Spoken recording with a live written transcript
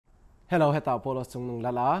Hello, heta Apollo chung nung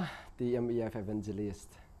lala TMEF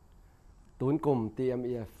Evangelist. Tun kum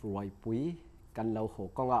TMEF ruai pui kan lau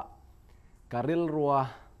ho konga. Karil rua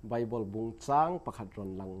Bible bung chang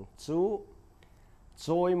pakhatron lang chu.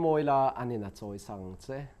 Choi moila anina choi sang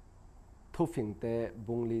che. Thu phing te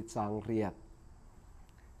bung li chang riat.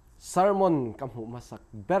 Sermon kam hu masak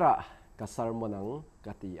bera ka sermon ang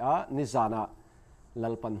katia nizana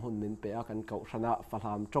lalpan hun min pe akan kau sana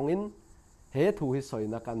falham chongin. He thu hi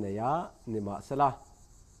soina ka neya nima sela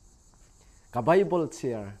ka Bible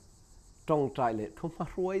chair trong trai le thuma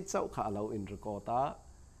ruai chau kha lo in rekota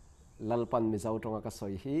lalpan Mizo tonga ka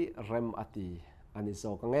soi hi rem ati ani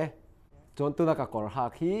zo ka nge chon tuna ka kor ha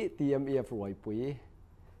khi TMEF ruai pui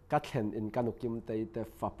ka thlen in kanukim te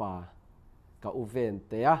fapa ka uven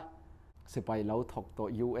te ya sipai lo thok to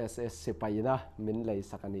USS sipai na min lei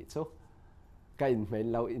sakani chu ka in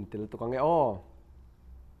main lo in til to ka nge o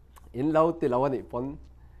in lau ti lau ani pon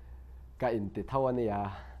ka in ti thau ani ya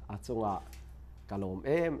achunga kalom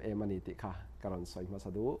em ani ti kha karon soi ma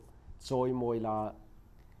sadu choi moila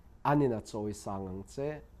anina choi sangang che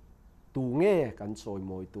tu nge kan choi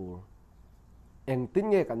moi tu eng tin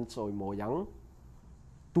nge kan choi mo yang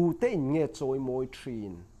tu te in nge choi moi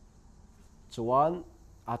thin chuan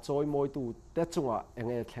a choi moi tu te chunga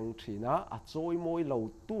enge thleng thina a choi moi lo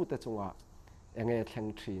tu te chunga enge thleng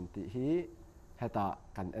thin ti hi heta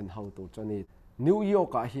kan en how to choni New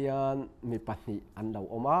York a hian mi pahni an lo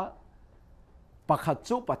oma pakhat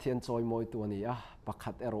chu pathian choi moi tu ni a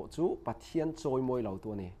pakhat ero chu pathian choi moi lo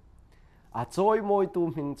tu ni a choi moi tu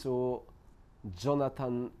hming chu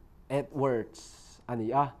Jonathan Edwards ani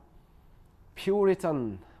a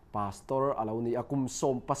Puritan pastor alo ni akum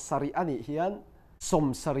som pasari ani hian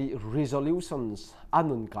somsari resolutions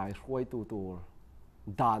anun kai huai tu tur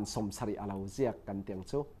dan somsari alo ziak kan tiang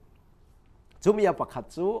chu chumia pakhat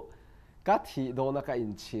chu ka thi dona ka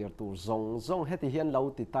in chir tur zong heti hian lo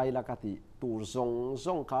ti tai la ka ti tur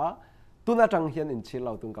zong ka tuna tang hian in chir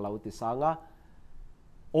lo tun ka lo ti sanga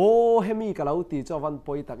o hemi ka lo ti chowan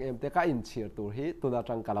poi tak em te ka in chir tur hi tuna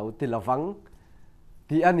tang ka lo ti lawang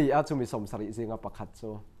ti ani a chumi somsari zinga pakhat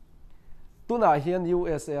chu tuna hian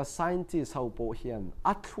USA scientist ho po hian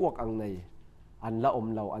athuak ang nei an la om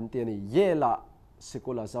lo an ti ni yela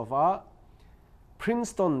sikula zawa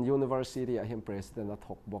Princeton University a him president a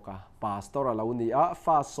thok boka pastor a launi a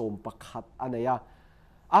fa som pakhat aneya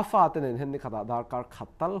a fa tenen hen ni khata dar kar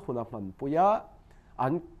khatal huna man puya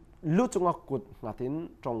an luchunga kut ngatin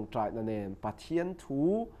tong trai na nen pathian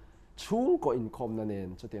thu chung ko inkom na nen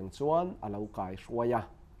chutiang chuan a lo kai hruaya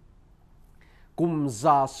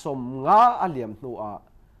kumza som nga aliam nu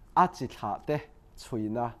a chi tha te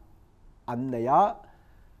chuina an neya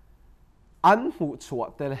an hu chuwa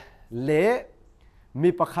te le mi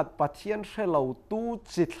pakhat pathian hrelo tu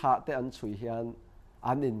chi thla te an chui hian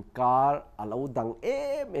an inkar alo dang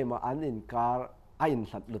em an inkar a in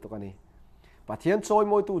hlat lutukani pathian choi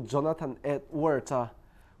moi tu Jonathan Edwards a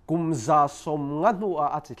kumza som nga nu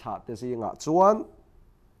a chi thla te zinga chuan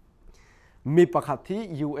mi pakhat hi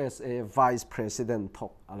USA vice president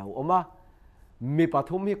thok alo oma mi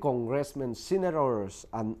pathum hi congressmen senators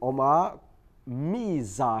an oma mi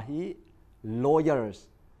za hi lawyers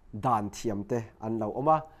dan thiam te an lo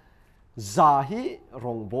oma za hi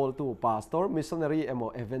rong bol tu pastor missionary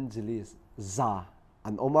emo evangelist za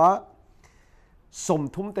an oma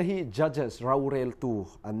somthum te hi judges raurel tu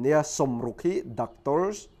ania somruk hi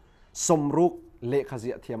doctors somruk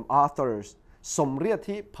lekhazia thiam authors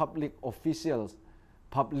somriat hi public officials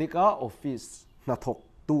publica office na thok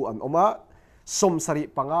tu an oma somsari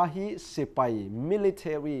panga hi sipai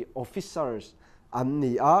military officers an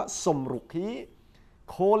ni a somruk hi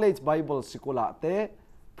college Bible sikula te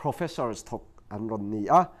professors thok an ron ni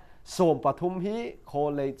a som pathum hi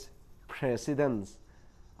college presidents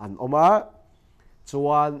an oma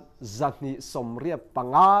chuan zani somria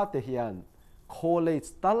panga te hian college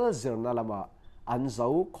tal zirna lama an zo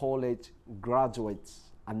college graduates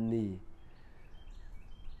an ni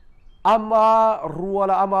ama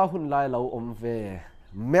ruala ama hun lai lo om ve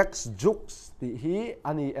Max Jux ti hi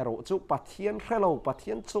ani ero chu pathian hrelo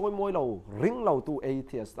pathian choi moi lo ring lo tu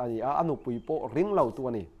atheist ani a anu pui po ring lo tu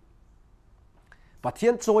ani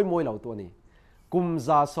pathian choi moi lo tu ani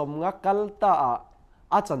kumza som nga kalta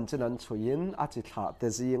a chan chanan chuin a chi thla te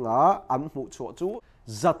zinga an mu chu chu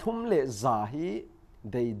zathum le za hi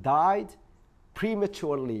they died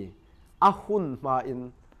prematurely a hun ma in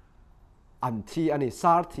an thi ani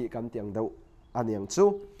sar thi kan tiang deuh aniang chu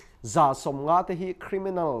za som nga te hi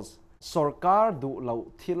criminals sarkar du lo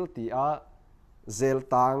thil ti a zel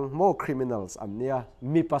tang mo criminals ania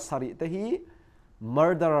mi pasari te hi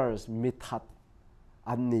murderers mithat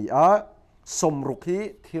an ni a somruk hi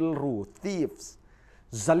thilru thieves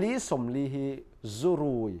zali somli hi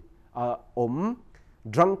zurui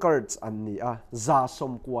drunkards an ni a za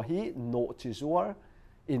som kwa hi no chi zuar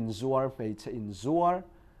in zuar mei che in zuar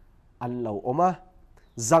an lo oma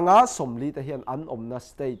zanga somli te hian an omna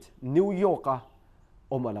state New York a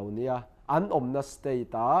omalo nia an omna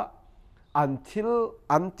state a until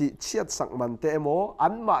anti chiat sakman te mo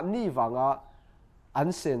an ma ni wanga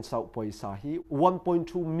an sen sau poisa hi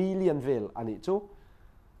 1.2 million vel ani chu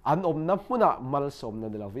an omna hmuna mal somna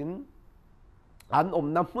delavin an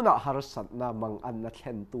omna hmuna harsat na mang an na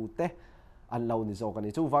thlen tu te an lo ni zo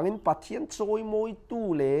kani chu wangin pathian choi moi tu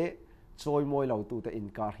le choi moi lo tu te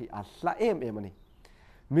inkar hi a hla em ani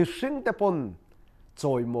mi hring te pon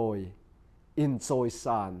choi moi in choi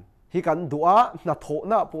san hi kan dua na tho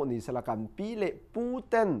na po ni sala kan pi le pu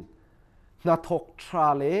ten na thok tra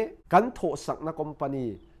le kan tho sak na company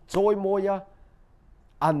choi moya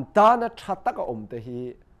an ta na thata ka om te hi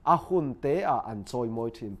a hun te a an choi moi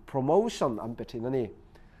thin promotion an pe thin ani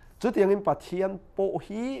chu tiang in pathian po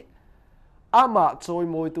hi ama choi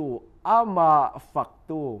moi tu ama fak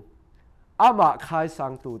tu ama khai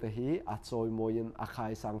sang tu te hi a choi moi in a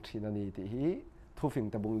khai sang thin ani ti hi thu fing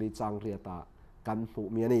ta bung li chang ria ta kan hu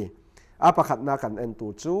mi ani a pakhat na kan en tu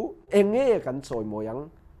chu enge kan choi moyang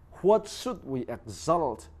what should we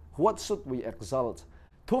exalt what should we exalt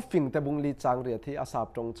thu fing te bung li chang ria thi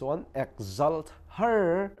asap tong chuan exalt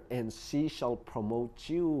her and she shall promote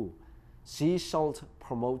you she shall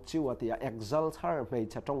promote you atia exalt her mei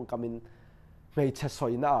cha tong kamin mei cha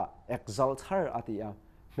soina exalt her atia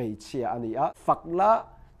mei chia ania fakla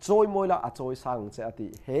choi moila a choi sang che ati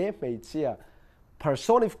he mei chia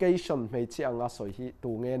personification mei chia nga soi hi tu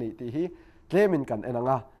nge ni ti hi tlemin kan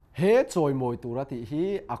enanga he choi moi tura ti hi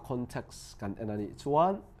a context kan enani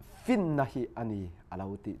chuan fin na hi ani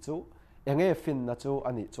alo ti chu enge fin na chu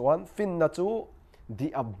ani chuan fin na chu the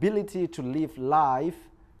ability to live life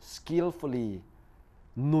skillfully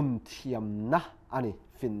nun thiam na ani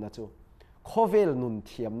fin na chu khovel nun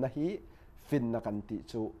thiam na hi fin na kan ti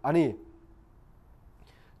chu ani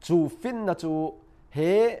chu fin na chu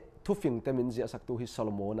he thu fing te min zia sak tu hi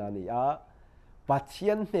Solomon ani a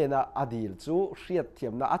pathian hne na adil chu hriat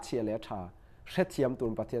thiam na a chia le tha hre thiam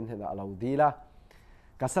tun pathian hne na alo dila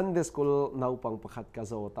ka Sunday school naupang pakhat ka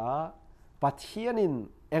zota pathianin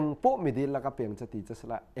engpo midil la ka peng chati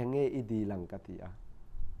chasla enge idilang ka ti a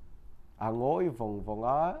angoi vong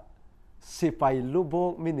vonga sipai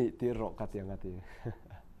lubok mini ti ro ka tianga ti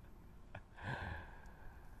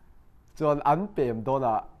chon an pem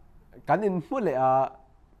dona kanin mule a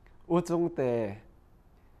uchung te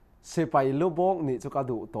sipai lubok ni chu ka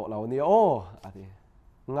du to lo ni o ati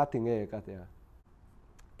nga tinge ka ti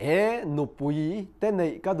e nupui te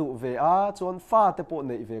nei ka du ve a chon fa te po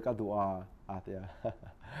nei ve ka du a atia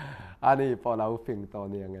ani po lau phing to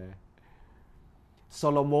ni nge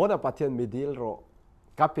Solomon a pathian midil ro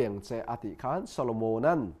ka peng che ati khan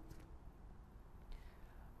Solomonan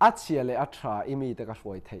achia le atra imi te ka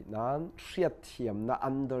hruai thei nan hriat thiam na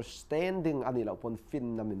understanding ani lo pon fin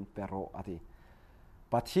na min pero ati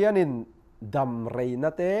pathianin dam reina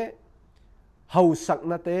te hausak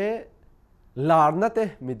na te lar na te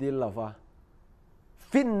midil lava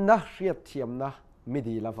fin na hriat thiam na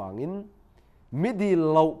midil lawangin midil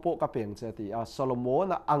lo po ka peng che ti a Solomon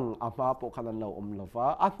ang ama po khanan lo om lova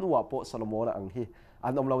atnuwa po Solomon ang hi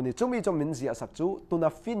an om lo ni chumi chom min zia sak chu tuna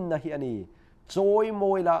fin na hi ani choi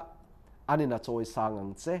moila ani na choi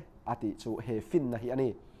sangang che ati chu he fin na hi ani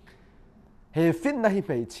he fin na hi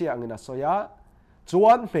mei chia angina soya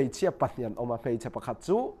chuan mei chia pathian oma mei che pakhat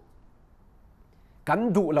chu kan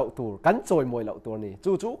du lo tur kan choi moi lo tur ni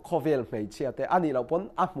chu khovel mei chia te ani lo pon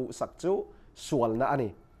a mu sak chu sual na ani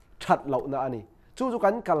that lo na ani chu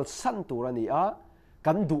kan kal san tur ani a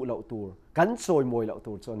kan du lo tur kan choi moi lo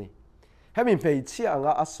tur chu ni hemi mei chia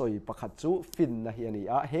anga a soi pakhat chu fin na hi ani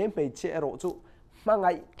a he mei chia ro chu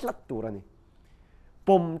mangai tlat tur ani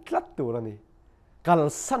pom tlat tur ani kal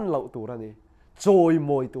san lo tur ani choi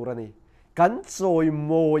moi tur ani kan choi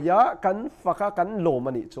moya kan faka kan lom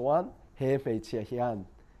ani chuan he mei chia hian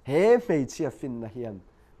he mei chia fin na hian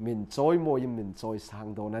min choi moi min choi sang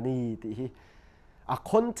do na ni ti hi a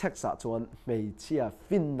context a chuan mei chia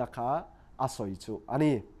fin na kha a soi chu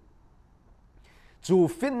ani chu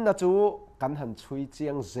fin na chu kan han chui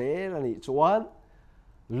chiang zel ani chuan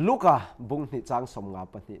luka bung ni chang som nga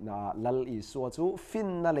pahni na lal i suwa chu fin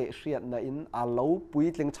na le hriat na in a lo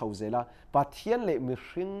puitling chho zela pathian le mi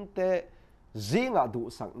hring te zinga du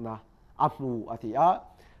sang na a mu ati a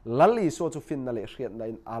lal i suwa chu fin na le hriat na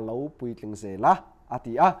in a lo puitling zela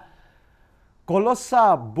ati a Kolosa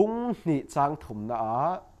bung ni chang thum na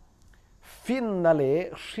a fin na le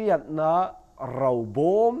hriat na rau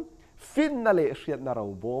bom fin na le hriat na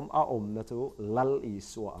rau bom a om na chu lal i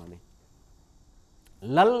suwa ani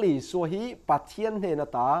lal i suwa hi pathian he na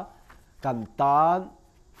ta kan tan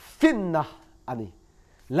fin na ani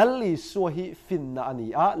lal i suwa hi fin na ani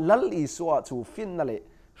a lal i suwa chu fin na le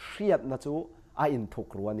hriat na chu a in thuk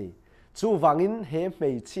ru ani chu wangin he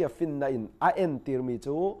mei chia fin na in a en tir mi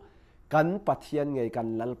chu kan pathian ngei kan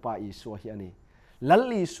lalpa i suwa hi ani lal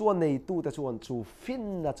i suwa nei tu ta chuan chu fin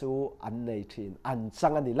na chu an nei thin an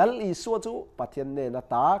chang ani lal i suwa chu pathian ne na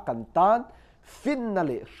ta kan tan fin na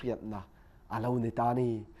le hriat na alo ni ta ni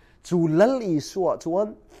chu lal i suwa chuan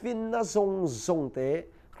fin na zawngzawngte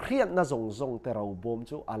hriat na zawngzawngte rau bom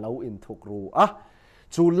chu alo in thuk ru a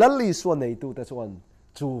chu lal i suwa nei tu ta chuan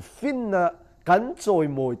chu fin na kan choi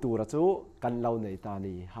moi tu ra chu kan lo nei ta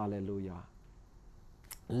ni hallelujah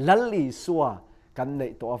lal i suwa kan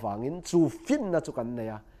nei to awangin chu fin na chu kan nei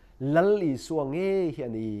a lal i suwa nge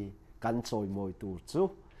hiani kan choi moi tu chu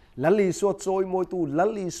lal i suwa choi moi tu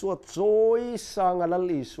lal i suwa choi sanga lal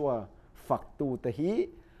i suwa fak tu te hi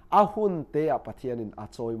a hun te a pathianin a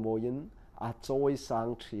choi moin a choi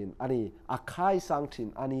sang thin ani a khai sang thin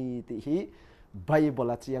ani ti hi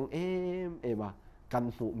bible a chiang ema kan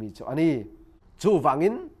hmu mi chu ani chu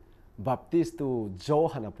wangin baptist tu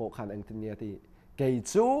Johanna po khan engtinia ti ke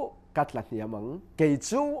chu katla niamang ke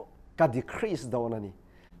chu ka decrease don ani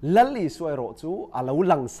lalli suai ro chu alo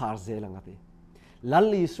lang sar je lang ati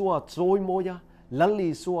lalli suwa choi moya lalli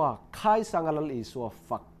suwa khai sang lalli suwa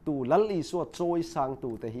fak tu lalli suwa choi sang tu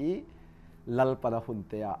te hi lal pana hun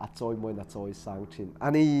te a choi moi na choi sang thin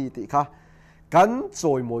ani ti kha kan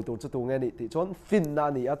choi moi tu chu tu nge ni ti chon fin na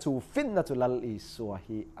ni a chu fin na chu lalli suwa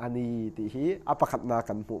hi ani ti hi apakhat na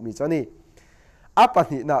kan pu mi chani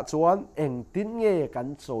apani na chuan eng tin nge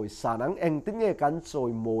kan choi sanang eng tin nge kan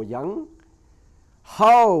choi moyang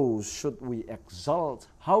how should we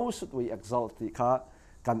exalt ti kha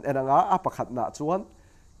kan enanga apakhat na chuan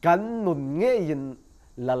kan nun nge in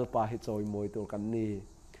lalpa hi choi moi tu kan ni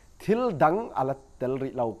thil dang ala tel ri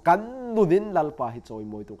lau kan nunin lalpa hi choi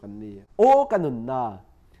moi tu kan ni o kanun na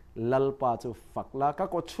lalpa chu fakla ka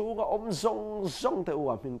ko chu ga om zong te u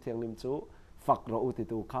aming thiang lim chu fak ro u ti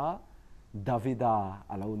tu kha Davida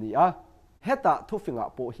aloni a heta thufinga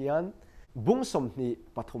po hian bung somni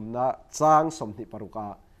pathumna chang somni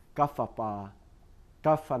paruka kafapa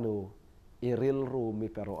kafanu iril ru mi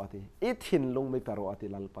pero ati ithin lung mi pero ati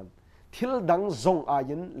lalpan thil dang zong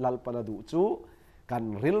ayin lalpana du chu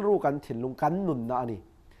kan ril ru kan thin lung kan nun na ani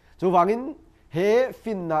chu wangin he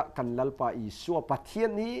finna kan lalpa i suwa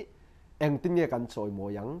pathian ni engtin nge kan choi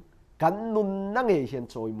moyang kan nun na nge hian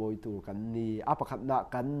choi moi tu kan ni apakhat na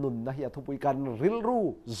kan nun na hi thupui kan ril ru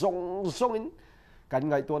zong in kan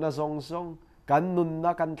ngai to na zong kan nun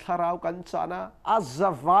na kan tharau kan chana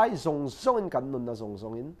azawai zong in kan nun na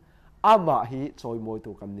zong in ama hi choi moi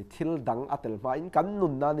tu kan ni thil dang atel ma in kan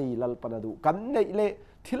nun na ni lalpana du kan nei le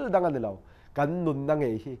thil dang ani lo kan nun na nge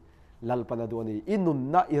hi lalpana du ni inun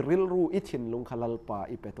na i ril ru i thin lung khalalpa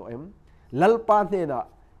i peto em lalpa ne na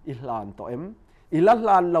i hlan to em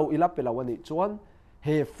ilan lo ila pelawani chuan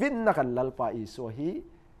he fin na kan lalpa i so hi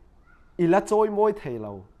ila choi moi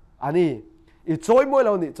theilo ani i choi moi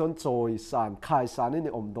lo ni chon choi san khai san ni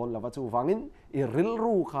om don lawa chu wangin i ril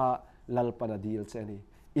ru kha lalpan adil cheni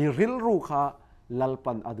i ril ru kha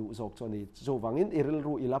lalpan adu jok choni chu wangin i ril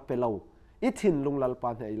ru ila pelo i thin lung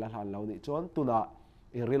lalpan he ila hlan lo ni chon tuna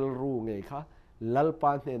i ril ru nge kha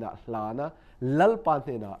lalpan he na hlana lalpan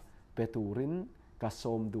he na peturin ka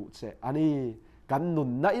som du che ani kan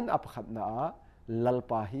nun na in apakhat na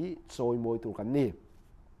lalpa hi choi moi tu kan ni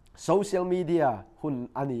social media hun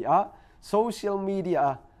ani a social media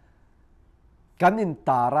kan in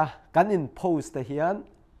tara kan in post te hian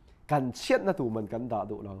kan chet na tu man kan da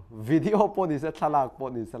du lo video po ni se thalak po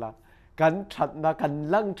ni sala kan that na kan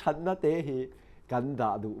lang that na te hi kan da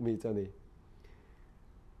du mi chani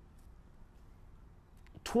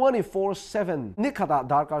 24/7 ni khata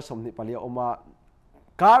darkar somni palia oma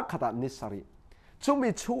kar khata ni sari chumi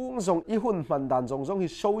chung zong i hun man dan zong hi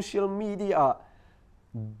social media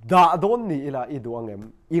da don ni ila i duangem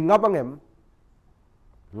i ngabangem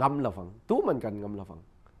ngam lawang tu man kan ngam lawang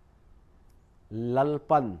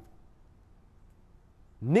lalpan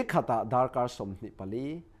ni khata darkar somni pali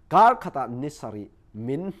kar khata ni sari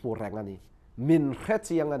min hurengani min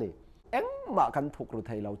khechiangani engma kan thukru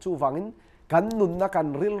thailo chu wangin kan nun na kan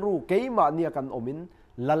ril ru keima nia kan omin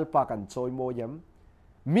lalpa kan choi moyam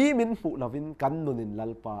mi min pu lavin kan nunin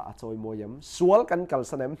lalpa a choi moyam sual kan kal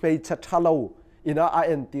sanem mei chathalo ina a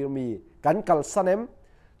en tir mi kan kal sanem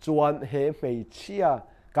chuan he mei chia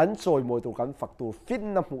kan choi moi tu kan faktu fin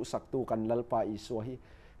na mu sak tu kan lalpa i so hi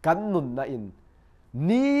kan nun na in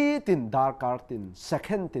ni tin darkar tin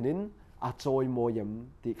second tinin a choi moyam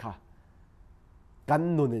ti kha kan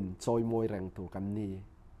nunin choi moi reng tu kan ni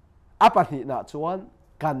apani na chuan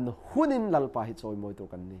kan hunin lalpa hi choi moi tu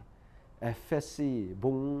kan ni FSC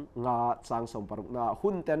bung nga chang som paruk na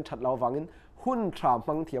hun ten that law wangin hun tra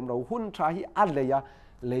mang thiam ro hun tra hi aleya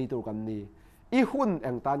leitur kan ni I hun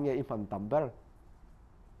eng tan nge I man tamber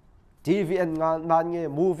TVN nga nan nge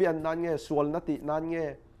movie an nan nge sual na ti nan nge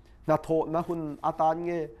na tho na hun atan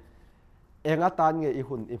nge eng atan nge I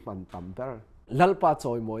hun I man tamber lalpa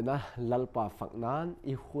choi moi na lalpa faknan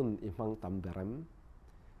I hun I mang tamberem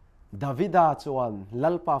Davida chuan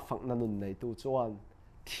lalpa faknanun nei tu chuan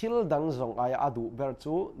thil dang zong ai adu ber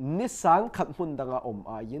chu nisang khat mun danga om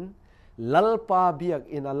ain lalpa biak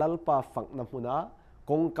ina lalpa fakna huna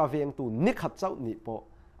kong ka veng tu nikhat chau ni po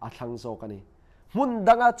a thlang zo kani mun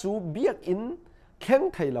danga chu biak in kheng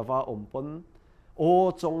thailawa om pon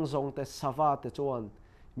o chong zong te sawa te chuan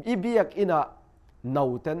I biak ina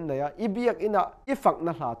nauten neya I biak ina I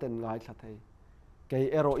fakna hla ten ngai thla kay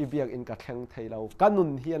ero I biak in ka kheng thailau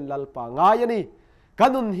kanun hian lalpa ngai ani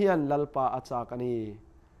kanun hian lalpa acha kani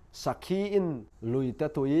sakhi in luite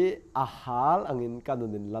tui ahal angin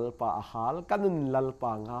kanunin lalpa ahal kanunin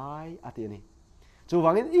lalpa ngai ati ni chu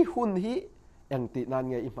wangin I hun hi engti nan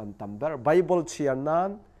nge I man tamber Bible chian nan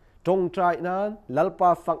tong trai nan lalpa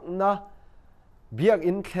fakna biak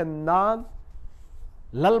in khen nan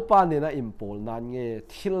lalpa ne na impol nan nge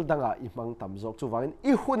thil danga I mang tam jok chu wangin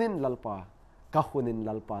I hunin lalpa ka hunin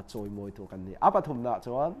lalpa choi moi tu kan ni apathum na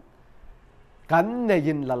chuan kan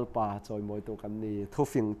neyin lalpa choi moi tu kan ni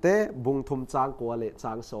thufing te bung thum chang ko le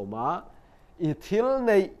chang soma I thil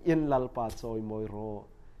nei in lalpa choi moi ro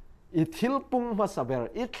I thil pung ma saber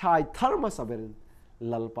I khai thar ma saber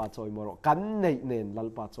lalpa choi moi ro kan nei nen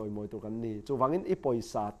lalpa choi moi tu kan ni chu wangin I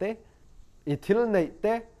poisa te I thil nei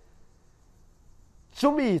te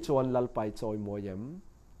chumi chuan lalpai choi moi yem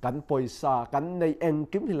kan poisa kan nei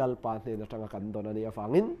engkim hi lalpa ne na tanga kan don ani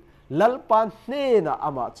awangin lalpa ne na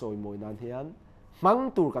ama choi moi nan hian mang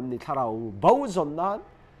tur kan ni tharau bau zon nan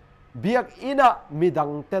biak ina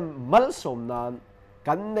midang tem mal som nan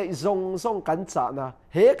kan nei zong zong kan cha na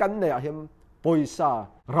he kan nei ahem poisa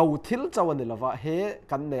rau thil chawani lawa he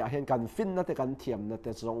kan nei ahen kan fin na te kan thiam na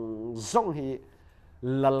te zong zong hi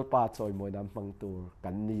lalpa choi moi nan mang tur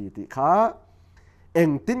kan ni ti kha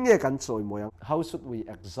eng tin nge kan choi moi how should we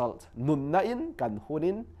exalt nun na in kan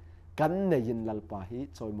hunin kan neyin lalpa hi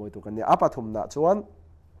choi moi tu kan ni apathum na chuan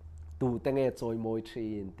tu tenge choi moi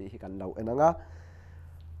thin ti hi kan lo enanga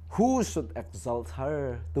who should exalt her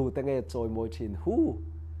tu tenge choi moi thin who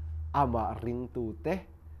ama ring tu te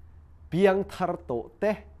piang thar to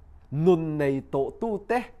te nun nei to tu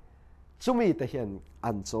te chumi te hian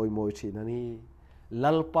an choi moi thin ani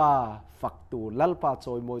lalpa faktu lalpa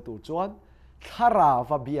choi moi tu chuan thara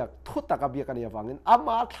va biak thutaka biak ani awangin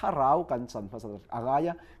ama tharau kan chan phasat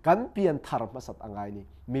angaya kan pian thar phasat angai ni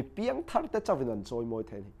mi piang thar te chawinan choi moi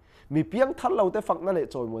the ni mi piang thar lo te fakna le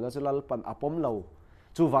choi moi na chulal pan apom lo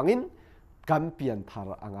chu wangin kan pian thar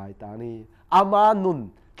angai ta ni ama nun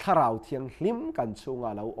tharau thiang hlim kan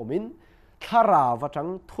chunga lo omin thara va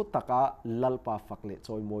tang thutaka lalpa fakle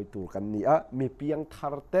choi moi tur kan ni a mi piang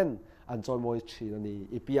thar ten an choi moi thina ni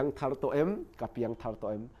I piang thar to em ka piang thar to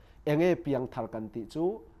em enge piang thar kan ti chu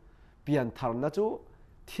pian thar na chu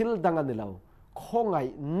thil danga ni lo khongai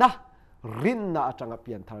na rin na atanga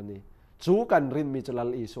pian thar ni chu kan rin mi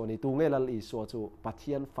chalal I so ni tu nge lal I so chu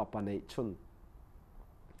pathian fa panei chun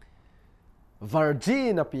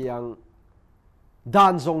virgin piang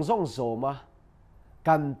dan zong zong zoma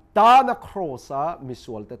kan tana crossa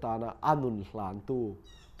misual te tana anun hlan tu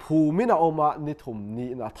phumina oma ni thum ni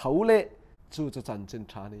na thaule chu chu chan chin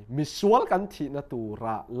thani misual kan thi na tu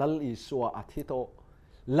ra lal I suwa athito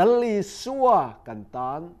lal I suwa kan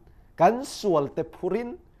tan kan sual te phurin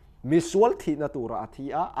misual thi na tu ra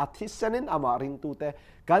athia athi senin ama ring tu te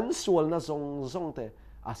kan sual na zong zong te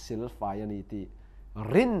asil fa yani ti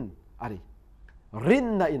rin ari rin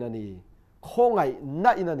na inani khongai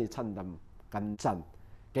na inani chandam kan chan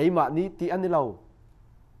keima ni ti ani lo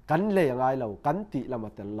kan le ngai lo kan ti lama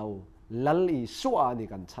tel lo lal I suwa ni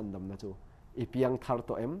kan chandam na chu I piang thar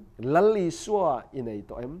to em lalli suwa inei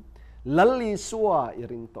to em lalli suwa I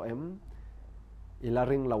ring to em ila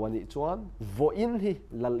ring lawani chuan vo in hi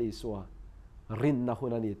lalli suwa rin na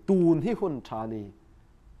hunani tun hi hun thani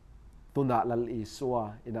tuna lalli suwa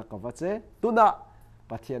ina kavache tuna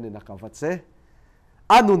pathian ina kavache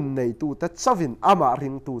anun nei tu ta chawin ama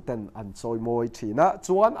ring tu ten an choi moi thina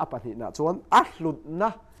chuan apani na chuan ahlut na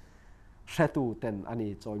hretu ten ani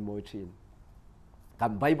choi moi thin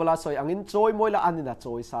kan Bible soi angin choi moi la anina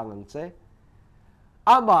choi sangang che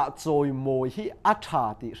ama choi moi hi atha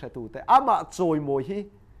ti hretu te ama choi moi hi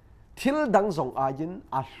thil dang zong ayin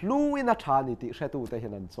a hluin a tha ni ti hretu te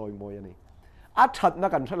hian an choi moi ani a that na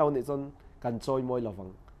kan thelo ni chon kan choi moi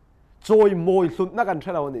lawang choi moi hlut na kan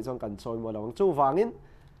thelo ni chon kan choi moi lawang chu wangin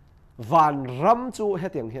van ram chu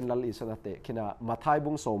hetiang hian lal isana te khina mathai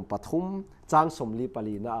bung som pathum chang som li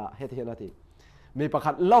pali na het hian ati mi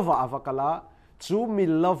pakhat lova avakala chu mi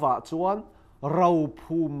lova chuan rau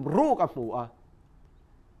phum ru ka mu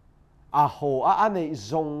a ho a anei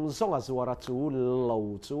zong zong a zuara chu lo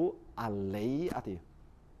chu a lei ati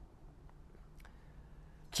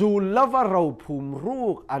chu lova rau phum ru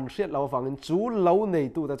an hriat lo wangin chu lo nei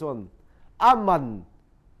tu ta chuan aman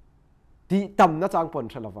ti tam na chang pon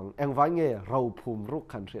thlawang engwai nge rau phum ru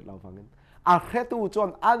khan hriat lo wangin a hretu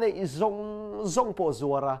chuan anei zong zong po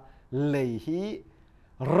zuara lei hi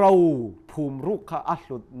rau phum ru kha a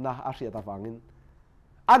hlut na a hriat awangin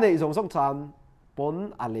anei zong zong chan pon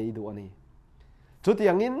a lei du ani chu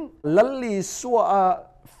tiangin lalli suwa a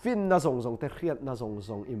fin na zong zong te hriat na zong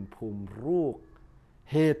zong im phum ru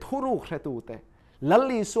he thuru hretu te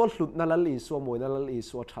lalli suwa hlut na lalli suwa moi na lalli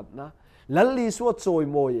suwa that na lalli suwa choi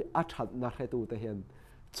moi a that na hretu te hian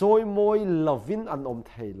choi moi lovin an om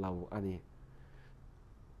thei lo ani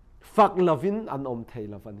fak lovin an om thei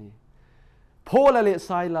lo ani phola le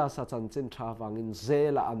saila sa chan chen tha wangin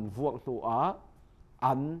zela an vuak nu a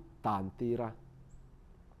an tan tira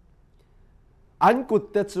an kut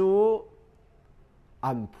te chu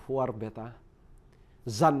an phuar beta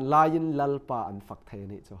zan lain lalpa an fak thei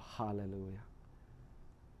ni chu hallelujah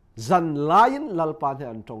zan lain lalpa ne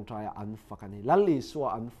an tong trai an fak ani lalli suwa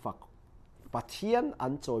an fak pathian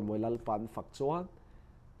an choi moi lalpa an fak chuan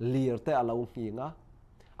lir te alo hinga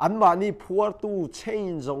an ma ni phuar tu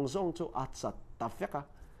chain zong zong chu a chat ta feka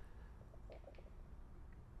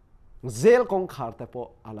zel kong khar te po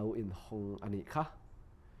alo in hong ani kha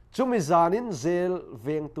chumi zanin zel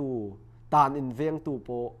veng tu tan in veng tu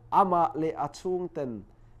po ama le achung ten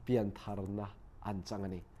pian tharna an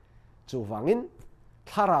changani chu wangin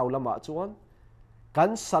tharau lama chuan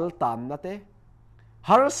kan sal tan na te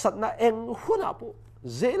har sat na eng huna po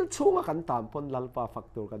zel chunga kan tam pon lalpa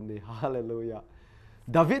faktur kan ni hallelujah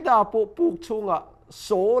davida po puk chunga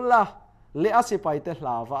sola le asipai te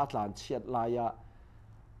hlawa atlan chiat laya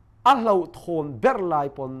a hlo thon ber lai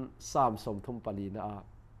pon sam som thum palina a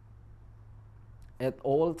at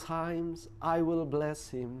all times I will bless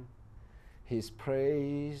him. His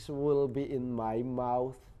praise will be in my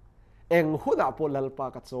mouth. Eng huna po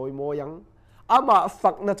lalpa ka choi mo yang ama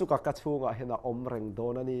fak na chu ka kachunga hena omreng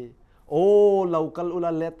donani. Oh, local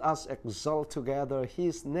ula, let us exalt together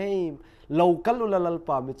his name. Local ula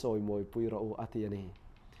lalpa mi choi moi puira o atiani.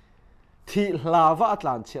 Thi lava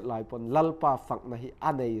atlan chet lai pon lalpa fak na hi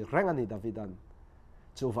anei rengani Davidan.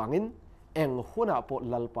 Chu wangin eng huna po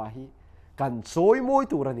lalpa hi kan choi moi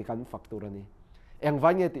turani kan fak turani eng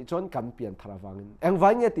vange ti chon kan pian thara wangin eng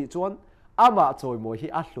vange ti chon ama choi moi hi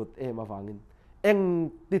a hlut em awangin eng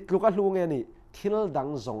titluka hlunge ni thil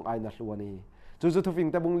dang zong ai na hluani chu chu thufing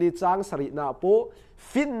te bung li chang sari na po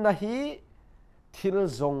fin na hi thil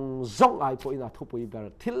zong zong ai po ina thupui ber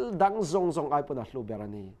thil dang zong zong ai po na hlu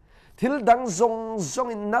berani thil dang zong zong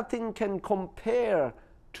in nothing can compare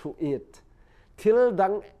to it thil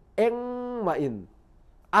dang eng ma in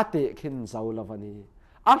ate khin zau lavani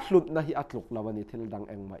ahlut na hi atluk lavani thil dang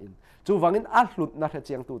eng ma in chu wangin ahlut na the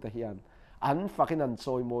chiang tu te hian an fakin an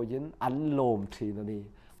choi moin an lom thin ani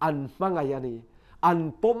an mangai ani an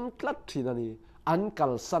pom tlat thin ani an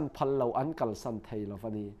kal san phallo an kal san thei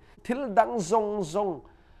lavani thil dang zong zong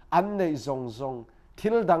an nei zong zong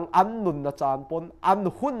thil dang an nun na chan pon an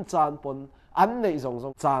hun chan pon an nei zong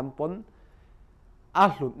zong chan pon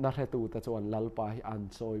ahlut na the tu ta chuan lalpa hi an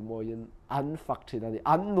choi moin an fak thin ani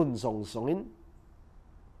an nun zong zongin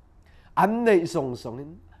an nei zong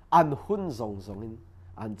zongin an hun zong zongin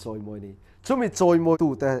an choi moi ni chumi choi moi tu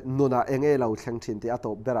te nuna enge lo thleng thin ti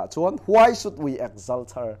atop bera chuan why should we exalt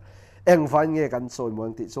her eng van nge kan choi moi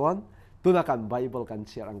ti chuan tuna kan bible kan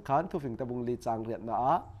chiar ang khan thu fing ta bung li chang riat na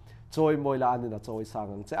a choi moi la anina choi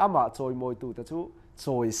sang che ama choi moi tu te chu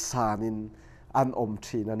choi sanin an om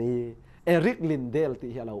thin ani Eric Lindell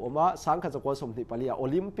ti hello oma sang kha chakwa som ti palia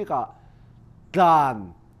Olympica tlan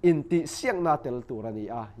in ti siang na tel turani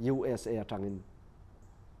a USA tangin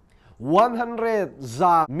 100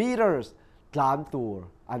 za meters tlan tur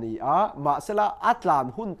ani a ma sela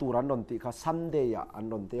atlan hun turan non ti kha Sunday ya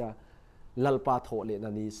anon te lalpa tho le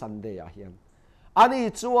nani Sunday ya hian ani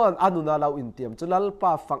chuan anuna lau in tiam chu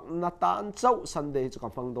lalpa fak na tan chau Sunday chu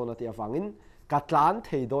kam phang don atia fangin ka tlan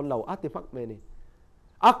thei don lo ati phak me ni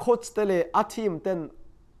a coach tele a team ten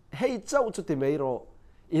hei chau chu ti meiro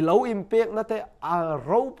i lo impact na te a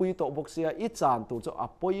ro pui to boxia i chan tu cho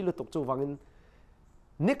apoi lu tuk chu wangin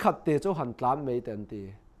ni khat te chu han tlan mei ten ti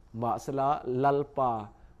ma sala lalpa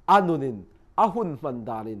anunin ahun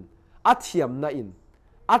mandanin athiam na in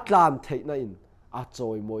atlan thei na in a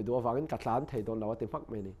choi moi do wangin ka tlan thei don lawa te phak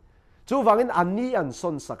me ni chu wangin ani an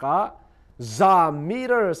son saka za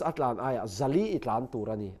meters atlan aya zali itlan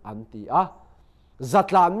turani anti a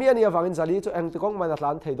zatlan mi ani awangin zali chu eng tikong man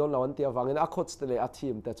atlan thei don lawan ti awangin a khot stele a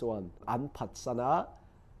thim te chuan an phat sana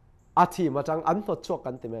a thim atang an hot chok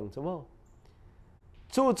kan timeng chumo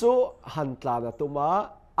chu han tlan atuma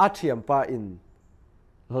a thiam pa in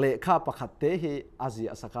lekha pakhat te hi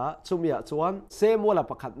azia saka chumia chuan semola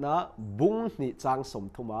pakhat na bung ni chang som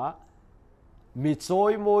thuma mi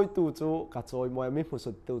choi moi tu chu ka choi moi mi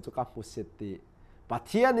phusut tu chu ka phusit ti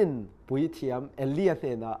pathianin pui thiam elia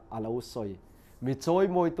hena alo soi mi choi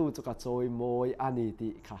moi tu chu ka choi moi ani ti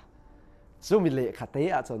kha chu mi le kha te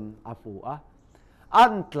a chon a pu a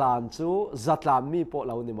an tlan chu zatlan mi po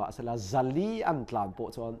lo ni ma sala zali an tlan po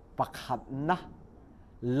chon pakhat na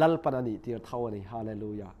lalpan ani tir thawani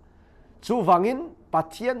hallelujah chu wangin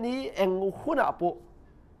pathian ni eng khuna po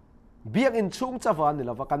biak in chung chawan ni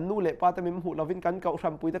lawa kan nu le pa ta mim hu lovin kan kau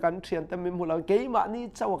ram pui ta kan thian ta mim hu law ke ma ni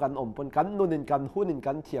chawa kan om pon kan nunin kan hunin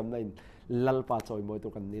kan thiam nain lalpa choi moi tu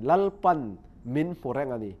kan ni lalpan min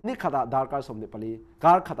poreng ani ni khata darkar som ni pali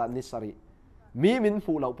kar khata ni sari mi min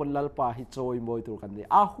hu law pon lalpa hi choi moi tu kan ni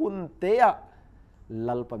a hun te a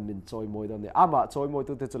lalpan min choi moi don ni ama choi moi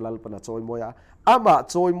tu te chu lalpan a choi moi a ama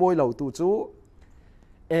choi moi lo tu chu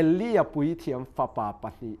elia pui thiam fa pa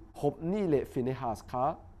pahni hop ni le finehas kha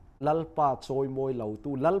lalpa choi moi lo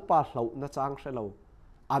tu lalpa hlau na chang hre lo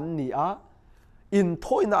an ni a in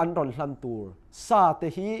thoi na an ron hlan tur sa te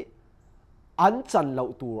hi an chan lo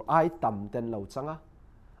tur ai tam ten lo changa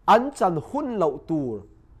an chan hun lo tur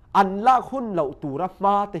an lak hun lo tur a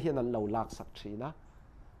ma te hian an lo lak sak thina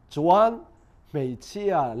chuan mei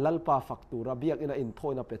chia lalpa faktura biak ina in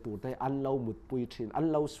thoi na pe tur te an lo mut pui thin an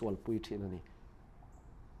lo sual pui thin ani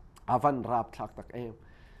avan rap thak tak em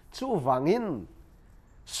chu wangin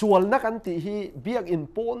sual na kan ti hi biak in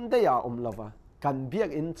pon de ya lova kan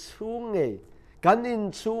biak in chung nge kan in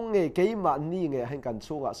chung nge keima ni nge hen kan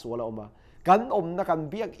chunga suala oma kan na kan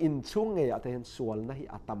biak in chung nge ate hen sual na hi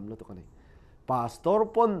atam lo to kani pastor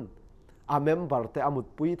pon a member te amut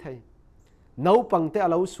pui thai nau pang te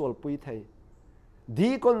alo sual pui thai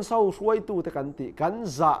di kon sau suai tu te kan ti kan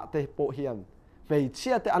za te po hian mei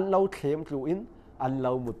chia te an lo thlem tlu in an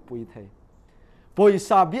lo mut pui thai poi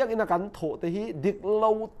sa biak ina kan tho te hi dik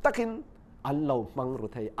lo takin an lo mang ru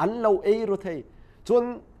thei an lo ei ru thei chun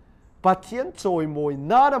pathian choi moi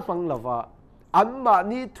na na mang lawa an ma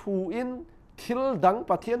ni thu in thil dang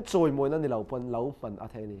pathian choi moi na ni lo pon lo man a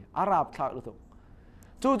thei ni arab thak lu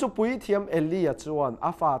tu chu pui thiam elia chuan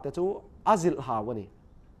afa te chu azil hawani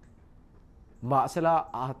ma sela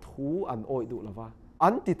a thu an oi du lawa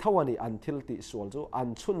an ti thawani an thil ti sual chu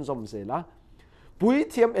an chun zom zela pui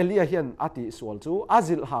thiam elia hian ati sual chu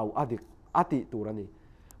azil haw adik ati turani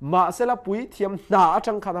ma sela pui thiam na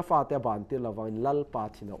atang khana fa te ban ti lawain lal pa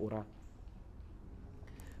thina ura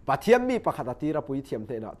pathiam mi pakhata tira pui thiam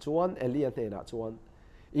te na chuan elia te na chuan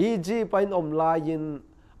eg pain om lain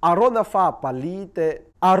arona fa pali te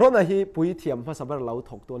arona hi pui thiam ma sabar lau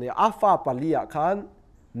thok to ne afa palia khan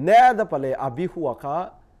ne da pale abi huwa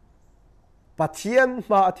kha pathian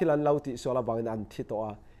ma athilan lauti sola bangin an thi to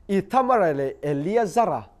a ithamara le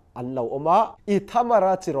eliazara an lo oma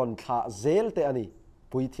ithamara chiron tha zel te ani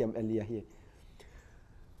pui thiam elia hi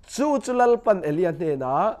chu chulal pan elia ne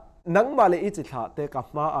na nangma le ichi tha te ka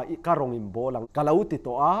ma a i karong im bolang kalauti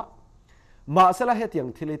to a ma sela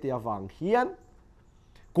hetiang thili ti awang hian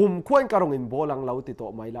kum khuan karong im bolang lauti to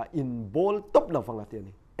maila in bol top na wanga ti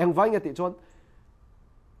ni engwang ti chon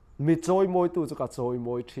mi choi moi tu chu ka choi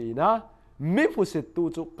moi thina mi phusit tu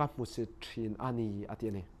chu ka phusit thin ani ati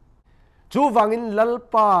ni chu wangin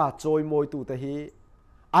lalpa choi moi tu te hi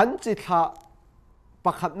an chi tha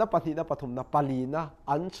pakhat na pathi na pathum na pali na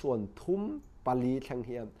an chuan thum pali thang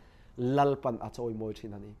hian lalpan a choi moi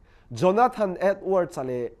thin ani Jonathan Edward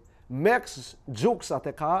chale Max Jukes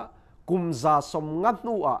ateka kumza som ngat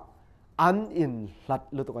nu a an in hlat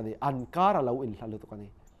lutukani an kara lo in hlat lutukani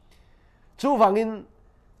chu wangin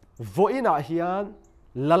voina hian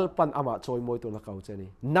lalpan ama choi moi tu na kau cheni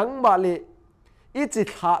nangma le ichi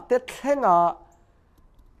tha te thlenga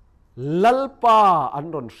lalpa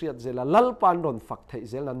an ron hriat zela lalpa an ron fak thei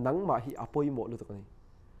zela nangma hi apoi mo lu tukani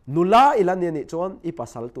nula ila ne ni chon i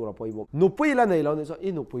pasal tur apoi mo nupui la nei lo ni so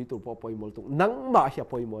i nupui tur po apoi mo tu nangma hi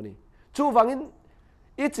apoi mo ni chu wangin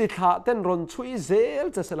ichi tha ten ron chui zel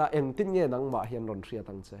che sela eng tin nge nangma hian ron hriat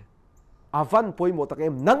ang che avan poimo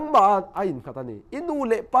takem nangma ain khatani inu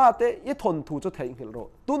le pa te I thon thu cho thei ngil ro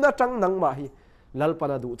tuna tang nangma hi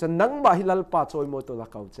lalpana du cha nangma hi lalpa choimo to na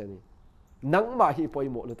kau chani nangma hi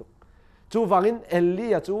poimo le tu chu wangin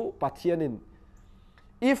Elia chu pathianin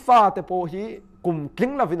ifa te po hi kum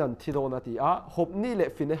tling lavinan thidona ti a hopni le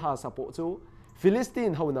fineha sapo chu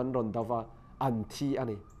Philistine honan ron dawa an thi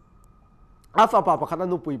ani afa pa pakhana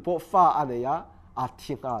nu pui po fa aneya a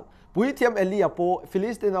thingal pui thiam Elia po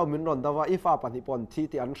Philistine au min ron dawa ifa pani pon thi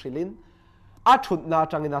ti an shilin a thut na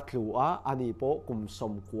tangina thlua ani po kum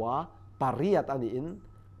som kwa pariat ani in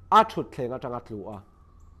a thut thlenga tanga thlua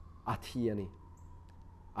a thi ani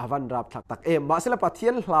avan rap thak tak ma sela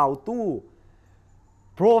pathian hlau tu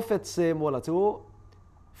prophet se mola chu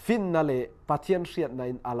fin na le pathian riat na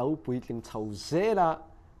in alau pui tling chau zela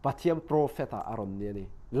pathian propheta aron ni ani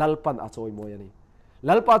lalpan a choi moi ani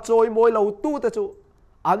lalpa choi moi lo tu te chu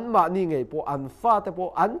an ma ni ngei po an fa te po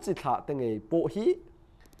an chi tha te ngei po hi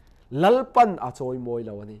lalpan a choi moi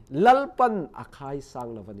lo ani lalpan a khai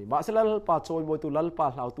sang lo ani ma se lalpa choi moi tu lalpa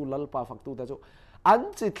hlau tu lalpa fak tu te chu an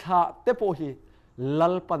chi tha te po hi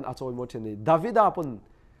lalpan a choi moi thini davida pun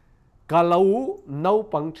kalau nau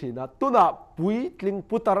pang thina tuna pui tling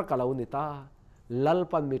putar kalau ni ta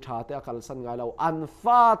lalpan mi tha te akal san ngai lo an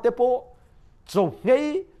fa te po chong ngei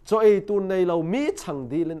cho ei tu nei lo mi chang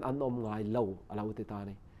dilin an om ngai lo alo te ta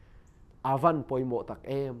ni avan poimo tak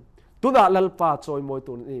em tuna lalpa choi moi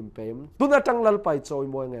tu nim pem tuna tang lalpai choi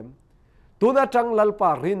moi ngem tuna tang lalpa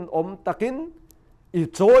rin om takin I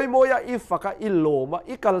choi moya I faka I loma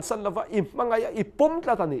I kalsan lava I mangaya I pom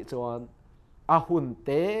tlatani chuan a hun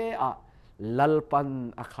te a lalpan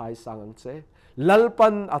a khai sangang che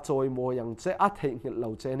lalpan a choi moyang che a thei ngil lo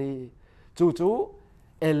che ni chu chu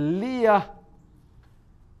Elia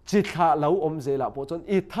chitha lo om zela po chon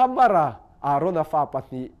I thamara arona fa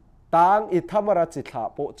patni tang I thamara chitha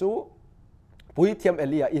po chu pui thiam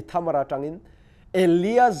Elia I thamara tangin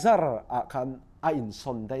Eliazar a khan a in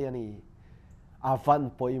son dai ani avan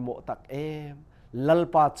poimo tak em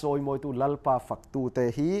lalpa choi moi tu lalpa fak tu te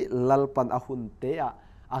hi lalpan a hun te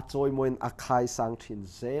a choi moin a khai sang thin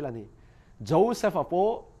zel ani Joseph apo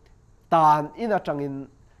tan ina tangin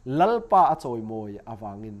lalpa a choi moi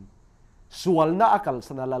awangin sualna akal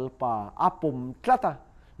sana lalpa apum tlata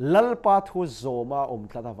lalpa thu zoma om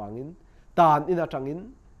tlata wangin tan ina tangin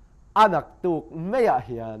anak tuk meya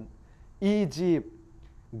hian Egypt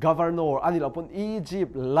governor ani lapon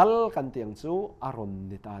Egypt lal kan tiang chu aron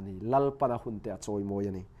nitani lalpan a hun te a choi moi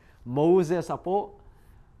ani Moses apo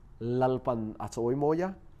lalpan a choi moya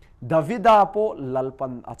Davida po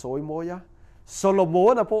lalpan a choi moya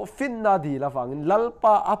Solomon apo finna di lawangin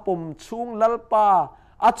lalpa apom chung lalpa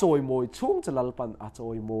a choi moi chung cha lalpan a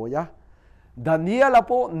choi moya Daniel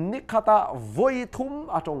apo nikhata voi thum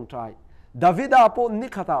atong trai Davida apo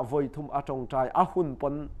nikhata voi thum atong trai a hun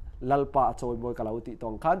pon lalpa choi moi kalauti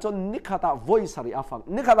tong khan chon nikhata voi sari afak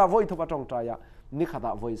nikhata voi thupa tong traya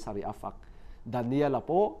nikhata voi sari afak Daniel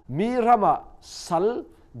apo mirama sal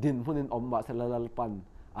din hunin omma lalpan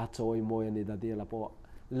a choi moi ani Daniel apo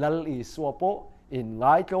lal I suapo in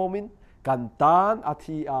ngai tlomin kantan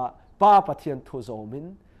athi a pa pathian thu zomin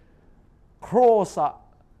crossa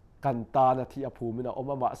kantan athi a phumina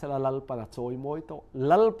omama sala lalpan a choi moi to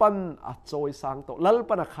lalpan a choi sang to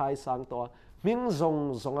lalpan a khai sang to ming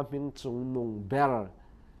zong zong a ming chung nung ber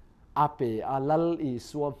ape a lal I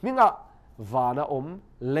suam minga vana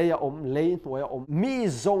leya lei noya mi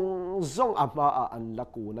zong zong ama a an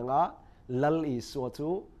laku nanga lal I suwa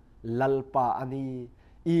chu lalpa ani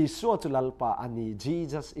I suwa chu lalpa ani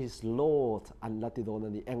Jesus is Lord an lati don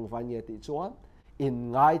ani engvanye ti chuan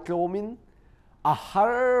in ngai tlomin a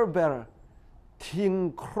harber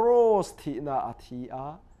thing cross thi na a thi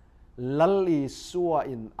a lal I suwa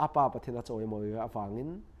in apa pathina choi moi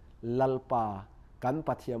awangin lalpa kan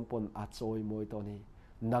pathiam pon a choi moi to ni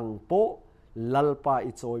nang po lalpa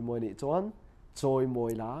I choi moi ni chuan choi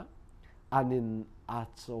moi la anin a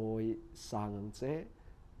choi sang che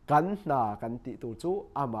kan na kan ti tu chu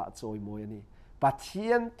ama choi moi ani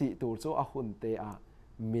pathian ti tu chu a hun te a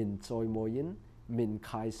min choi moi in min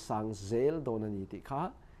khai sang zel don ani ti kha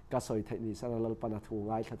ka soi thai ni sana lalpa na thu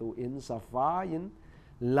ngai thatu in safa in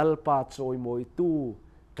lalpa choi moi tu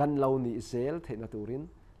kan lau ni zel the na turin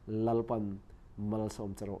lalpan mal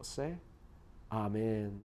som charo se amen.